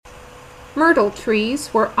Myrtle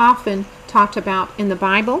trees were often talked about in the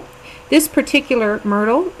Bible. This particular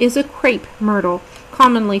myrtle is a crepe myrtle,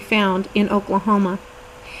 commonly found in Oklahoma.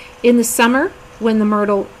 In the summer, when the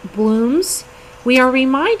myrtle blooms, we are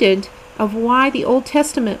reminded of why the Old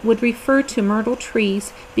Testament would refer to myrtle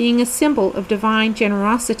trees being a symbol of divine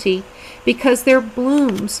generosity, because their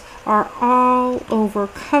blooms are all over,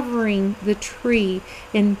 covering the tree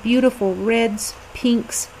in beautiful reds,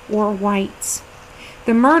 pinks, or whites.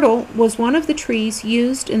 The myrtle was one of the trees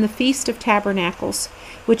used in the Feast of Tabernacles,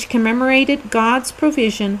 which commemorated God's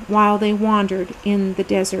provision while they wandered in the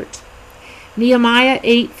desert. Nehemiah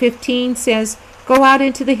 8:15 says, "Go out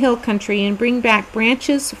into the hill country and bring back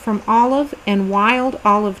branches from olive and wild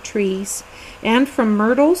olive trees, and from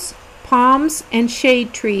myrtles, palms, and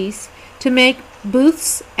shade trees, to make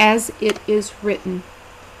booths as it is written."